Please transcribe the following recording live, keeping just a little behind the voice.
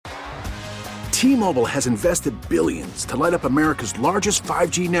T-Mobile has invested billions to light up America's largest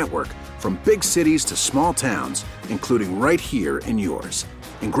 5G network, from big cities to small towns, including right here in yours.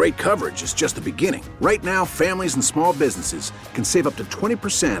 And great coverage is just the beginning. Right now, families and small businesses can save up to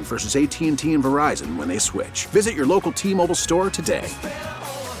 20% versus AT&T and Verizon when they switch. Visit your local T-Mobile store today.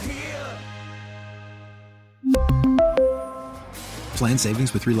 Plan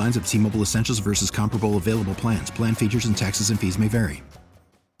savings with 3 lines of T-Mobile Essentials versus comparable available plans. Plan features and taxes and fees may vary.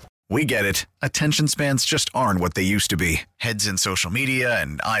 We get it. Attention spans just aren't what they used to be. Heads in social media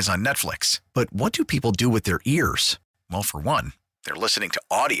and eyes on Netflix. But what do people do with their ears? Well, for one, they're listening to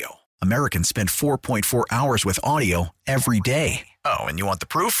audio. Americans spend 4.4 hours with audio every day. Oh, and you want the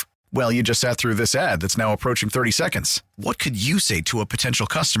proof? Well, you just sat through this ad that's now approaching 30 seconds. What could you say to a potential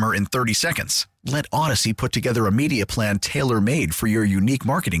customer in 30 seconds? Let Odyssey put together a media plan tailor-made for your unique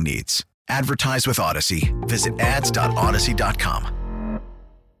marketing needs. Advertise with Odyssey. Visit ads.odyssey.com.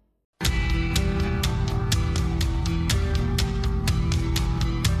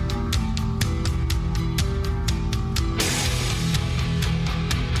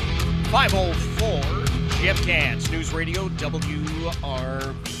 Jeff Katz, News Radio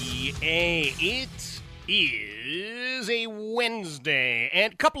WRVA. It is a Wednesday.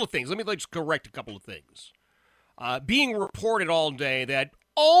 And a couple of things. Let me just correct a couple of things. Being reported all day that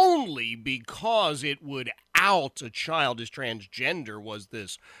only because it would out a child as transgender was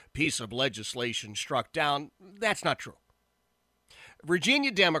this piece of legislation struck down. That's not true.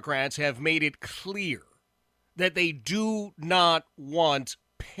 Virginia Democrats have made it clear that they do not want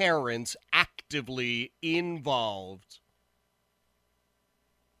parents actively involved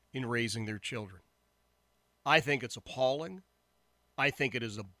in raising their children. I think it's appalling. I think it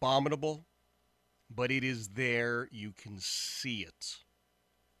is abominable, but it is there. You can see it.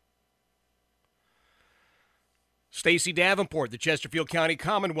 Stacey Davenport, the Chesterfield County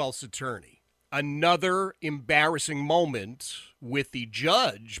Commonwealth's attorney. Another embarrassing moment with the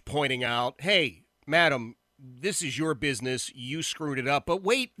judge pointing out, hey, madam, this is your business. You screwed it up. But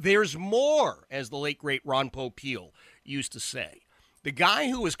wait, there's more, as the late, great Ron Popeil used to say. The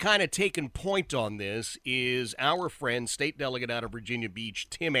guy who has kind of taken point on this is our friend, state delegate out of Virginia Beach,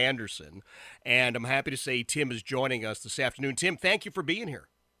 Tim Anderson. And I'm happy to say Tim is joining us this afternoon. Tim, thank you for being here.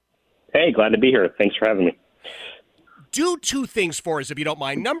 Hey, glad to be here. Thanks for having me. Do 2 things for us, if you don't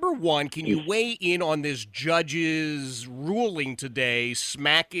mind. Number one, can you weigh in on this judge's ruling today,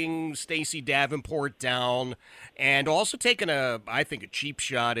 smacking Stacey Davenport down, and also taking I think, a cheap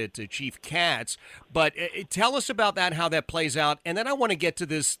shot at Chief Katz. But tell us about that, how that plays out. And then I want to get to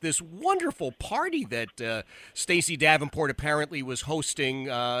this wonderful party that Stacey Davenport apparently was hosting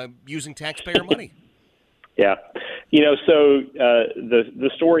using taxpayer money. Yeah. So the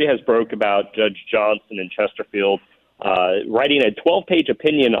story has broke about Judge Johnson in Chesterfield writing a 12-page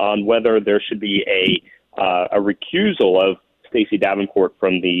opinion on whether there should be a recusal of Stacey Davenport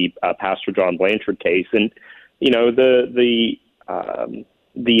from the Pastor John Blanchard case, and the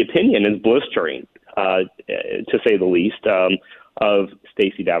opinion is blistering, to say the least, of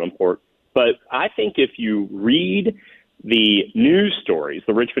Stacey Davenport. But I think if you read the news stories,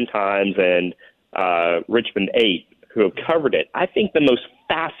 the Richmond Times and Richmond 8, who have covered it, I think the most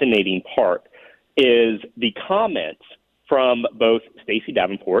fascinating part is the comments from both Stacey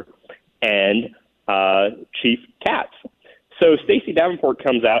Davenport and Chief Katz. So Stacey Davenport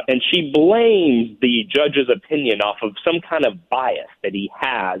comes out and she blames the judge's opinion off of some kind of bias that he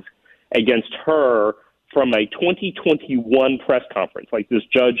has against her from a 2021 press conference. Like this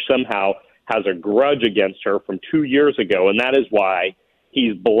judge somehow has a grudge against her from 2 years ago, and that is why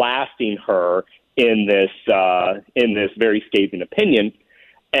he's blasting her in this very scathing opinion.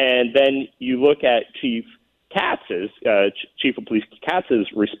 And then you look at Chief of Police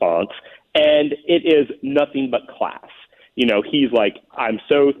Katz's response, and it is nothing but class. He's like, I'm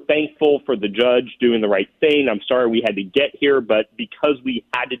so thankful for the judge doing the right thing. I'm sorry we had to get here, but because we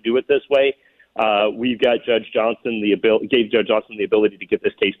had to do it this way, we've got gave Judge Johnson the ability to get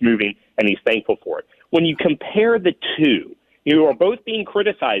this case moving, and he's thankful for it. When you compare the two, you are both being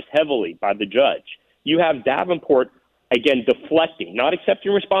criticized heavily by the judge. You have Davenport, again, deflecting, not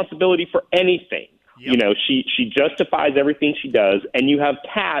accepting responsibility for anything. Yep. She justifies everything she does, and you have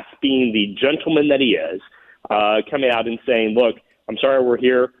Katz being the gentleman that he is, coming out and saying, look, I'm sorry we're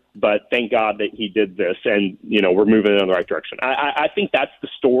here, but thank God that he did this, and, we're moving in the right direction. I think that's the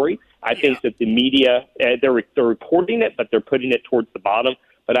story. I think that the media, they're reporting it, but they're putting it towards the bottom.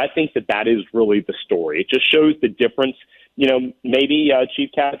 But I think that is really the story. It just shows the difference. Maybe Chief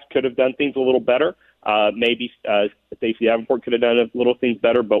Katz could have done things a little better. Maybe Stacey Davenport could have done a little things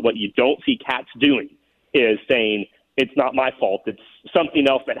better, but what you don't see Katz doing is saying, it's not my fault. It's something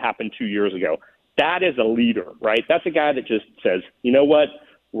else that happened 2 years ago. That is a leader, right? That's a guy that just says, you know what,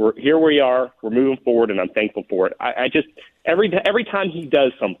 here we are, we're moving forward, and I'm thankful for it. I just every time he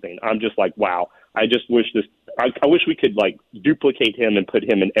does something, I'm just like, wow. I just wish I wish we could like duplicate him and put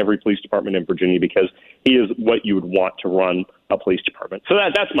him in every police department in Virginia, because he is what you would want to run a police department. So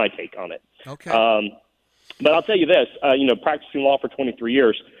that's my take on it. Okay. But I'll tell you this, practicing law for 23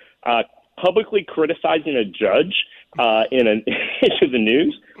 years, publicly criticizing a judge into the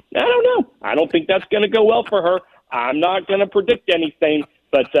news, I don't know. I don't think that's going to go well for her. I'm not going to predict anything,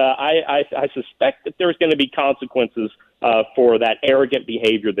 but I suspect that there's going to be consequences for that arrogant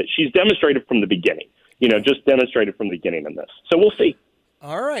behavior that she's demonstrated from the beginning. Just demonstrated from the beginning in this. So we'll see.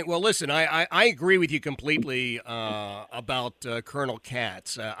 All right. Well, listen, I agree with you completely about Colonel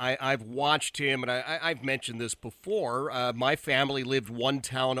Katz. I've watched him, and I've mentioned this before. My family lived one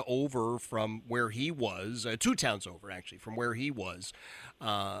town over from where he was, 2 towns over, actually, from where he was,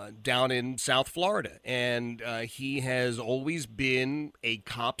 down in South Florida. And he has always been a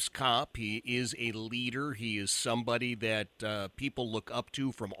cop's cop. He is a leader. He is somebody that people look up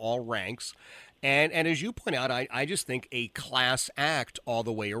to from all ranks. And as you point out, I just think a class act all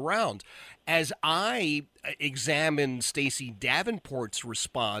the way around. As I examined Stacey Davenport's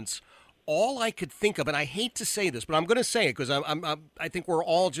response, all I could think of, and I hate to say this, but I'm going to say it because I think we're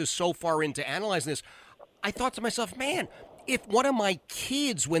all just so far into analyzing this. I thought to myself, man, if one of my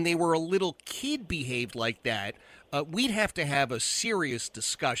kids, when they were a little kid, behaved like that, we'd have to have a serious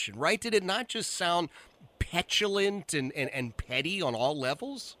discussion, right? Did it not just sound petulant and petty on all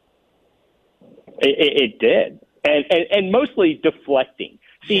levels? It did, and mostly deflecting.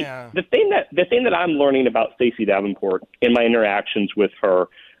 See, yeah. the thing that I'm learning about Stacey Davenport in my interactions with her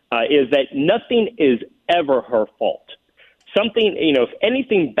is that nothing is ever her fault. Something, if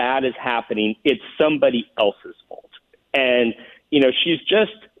anything bad is happening, it's somebody else's fault, and she's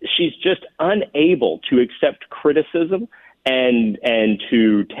just unable to accept criticism and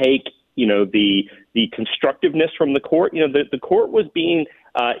to take the constructiveness from the court. The court was being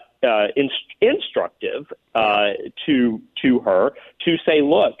instructive to her to say,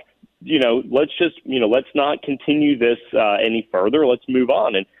 look, let's not continue this any further. Let's move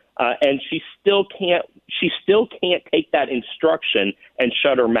on. And she still can't take that instruction and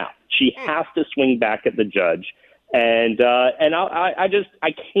shut her mouth. She has to swing back at the judge. And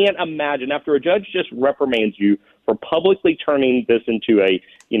I can't imagine, after a judge just reprimands you for publicly turning this into a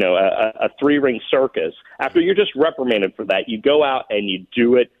 3-ring circus, after you're just reprimanded for that, you go out and you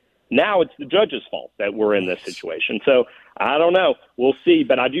do it. Now it's the judge's fault that we're in this situation. So I don't know. We'll see.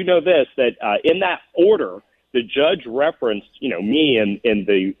 But I do know this, that in that order, the judge referenced, me in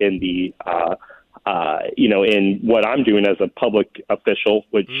what I'm doing as a public official,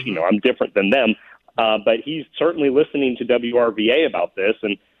 which, I'm different than them. But he's certainly listening to WRVA about this.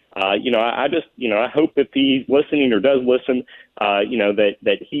 And, I hope if he's listening or does listen,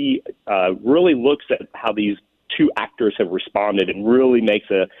 that he really looks at how these 2 actors have responded and really makes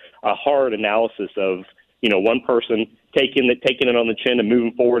a hard analysis of, one person taking it on the chin and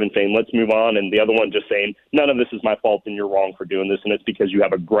moving forward and saying, let's move on. And the other one just saying, none of this is my fault and you're wrong for doing this. And it's because you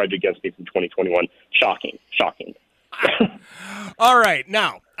have a grudge against me from 2021. Shocking. All right.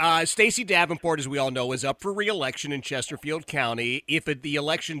 Now, Stacey Davenport, as we all know, is up for re-election in Chesterfield County. If the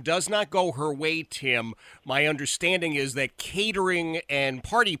election does not go her way, Tim, my understanding is that catering and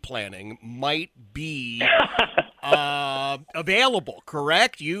party planning might be available,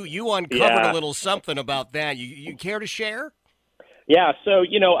 correct? You uncovered a little something about that. You care to share? Yeah, so,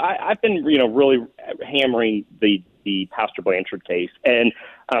 I've been, really hammering the Pastor Blanchard case. And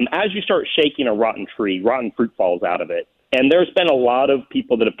as you start shaking a rotten tree, rotten fruit falls out of it. And there's been a lot of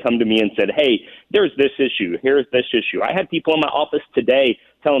people that have come to me and said, hey, there's this issue, here's this issue. I had people in my office today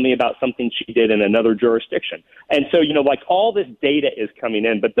telling me about something she did in another jurisdiction. And so, all this data is coming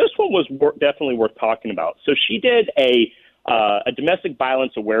in. But this one was definitely worth talking about. So she did a domestic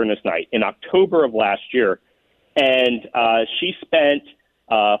violence awareness night in October of last year. And she spent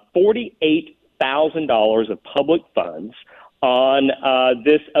 $48,000 of public funds on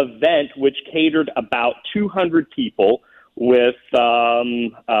this event, which catered about 200 people with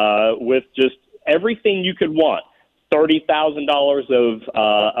just everything you could want. $30,000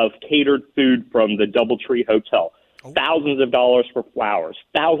 of catered food from the DoubleTree Hotel, thousands of dollars for flowers,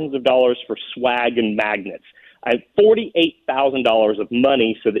 thousands of dollars for swag and magnets, and $48,000 of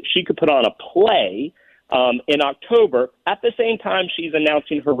money so that she could put on a play in October. At the same time, she's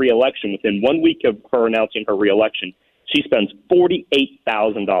announcing her reelection. Within 1 week of her announcing her reelection, she spends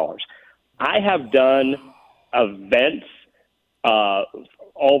 $48,000. I have done events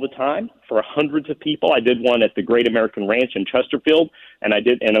all the time for hundreds of people. I did one at the Great American Ranch in Chesterfield, and I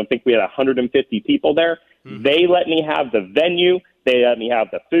think we had 150 people there. Mm-hmm. They let me have the venue. They let me have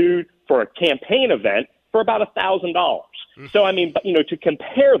the food for a campaign event for about $1,000. Mm-hmm. So, I mean, to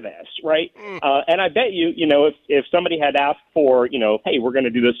compare this, right? And I bet you, if somebody had asked for, hey, we're going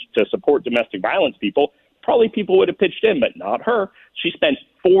to do this to support domestic violence people, probably people would have pitched in, but not her. She spent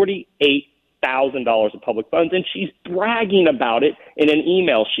 $48,000 of public funds, and she's bragging about it in an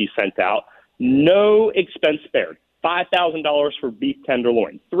email she sent out. No expense spared. $5,000 for beef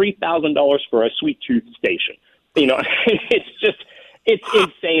tenderloin, $3,000 for a sweet tooth station. It's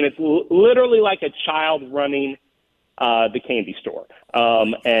insane. It's literally like a child running the candy store.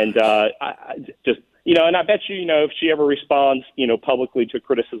 And I bet you, if she ever responds, publicly to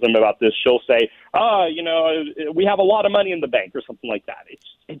criticism about this, she'll say, we have a lot of money in the bank or something like that.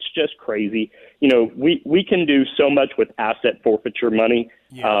 It's just crazy. We can do so much with asset forfeiture money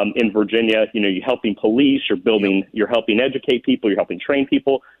in Virginia. You're helping police, you're helping educate people, you're helping train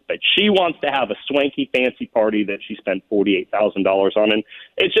people. But she wants to have a swanky, fancy party that she spent $48,000 on. And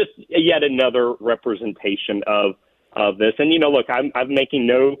it's just yet another representation of this. And, look, I'm making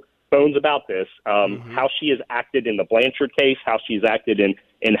no bones about this. How she has acted in the Blanchard case, how she's acted in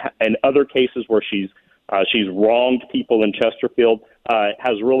other cases where she's wronged people in Chesterfield,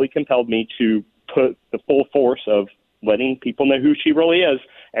 has really compelled me to put the full force of letting people know who she really is.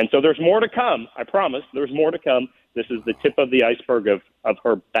 And so there's more to come. I promise there's more to come. This is the tip of the iceberg of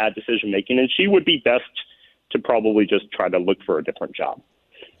her bad decision making, and she would be best to probably just try to look for a different job.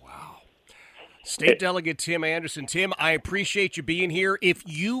 State Delegate Tim Anderson. Tim, I appreciate you being here. If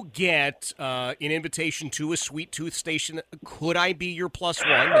you get an invitation to a Sweet Tooth station, could I be your +1?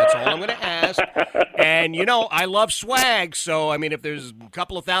 That's all I'm going to ask. And, I love swag. So, I mean, if there's a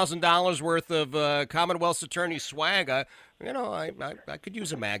couple of $1,000 worth of Commonwealth's attorney swag, I could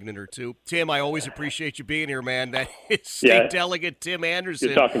use a magnet or two. Tim, I always appreciate you being here, man. That is State Delegate Tim Anderson.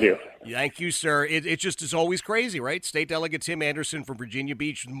 Good talking to you. Thank you, sir. It just is always crazy, right? State Delegate Tim Anderson from Virginia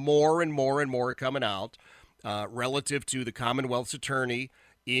Beach. More and more and more coming out relative to the Commonwealth's attorney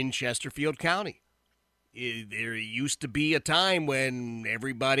in Chesterfield County. There used to be a time when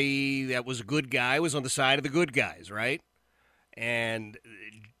everybody that was a good guy was on the side of the good guys, right? And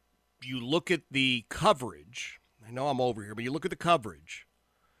you look at the coverage. I know I'm over here, but you look at the coverage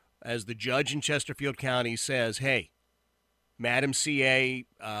as the judge in Chesterfield County says, hey, Madam CA,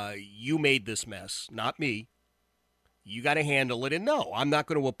 you made this mess, not me. You got to handle it. And no, I'm not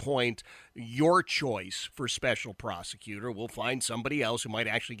going to appoint your choice for special prosecutor. We'll find somebody else who might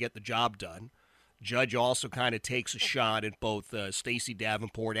actually get the job done. Judge also kind of takes a shot at both Stacey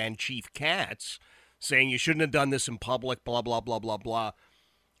Davenport and Chief Katz, saying you shouldn't have done this in public, blah, blah, blah, blah, blah.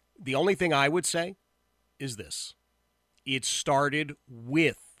 The only thing I would say is this. It started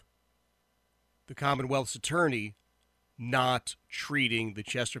with the Commonwealth's attorney not treating the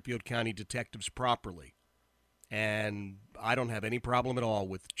Chesterfield County detectives properly. And I don't have any problem at all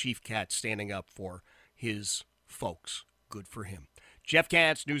with Chief Katz standing up for his folks. Good for him. Jeff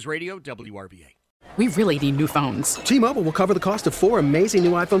Katz, News Radio, WRVA. We really need new phones. T-Mobile will cover the cost of 4 amazing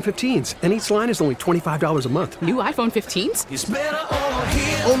new iPhone 15s, and each line is only $25 a month. New iPhone 15s? It's better over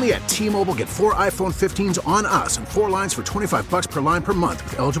here. Only at T-Mobile, get 4 iPhone 15s on us and 4 lines for $25 per line per month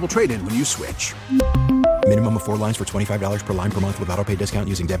with eligible trade-in when you switch. Minimum of 4 lines for $25 per line per month with autopay discount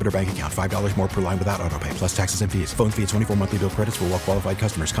using debit or bank account. $5 more per line without autopay, plus taxes and fees. Phone fee at 24 monthly bill credits for well-qualified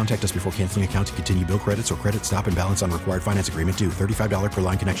customers. Contact us before canceling account to continue bill credits or credit stop and balance on required finance agreement due. $35 per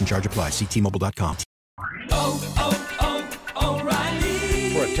line connection charge applies. See T-Mobile.com.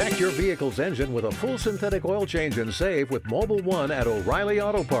 O'Reilly. Protect your vehicle's engine with a full synthetic oil change and save with Mobil 1 at O'Reilly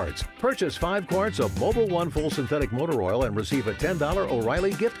Auto Parts. Purchase 5 quarts of Mobil 1 full synthetic motor oil and receive a $10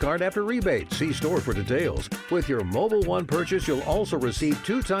 O'Reilly gift card after rebate. See store for details. With your Mobil 1 purchase, you'll also receive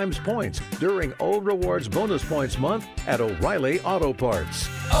 2 times points during Old Rewards Bonus Points Month at O'Reilly Auto Parts.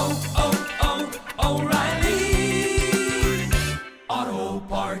 O'Reilly Auto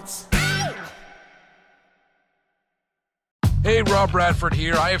Parts. Hey, Rob Bradford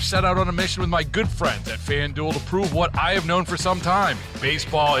here. I have set out on a mission with my good friends at FanDuel to prove what I have known for some time.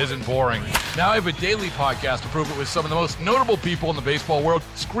 Baseball isn't boring. Now I have a daily podcast to prove it with some of the most notable people in the baseball world,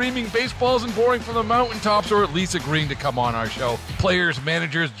 screaming baseball isn't boring from the mountaintops, or at least agreeing to come on our show. Players,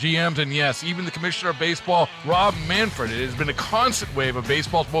 managers, GMs, and yes, even the commissioner of baseball, Rob Manfred. It has been a constant wave of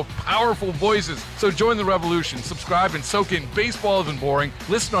baseball's most powerful voices. So join the revolution. Subscribe and soak in Baseball Isn't Boring.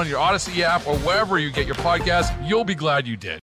 Listen on your Odyssey app or wherever you get your podcasts. You'll be glad you did.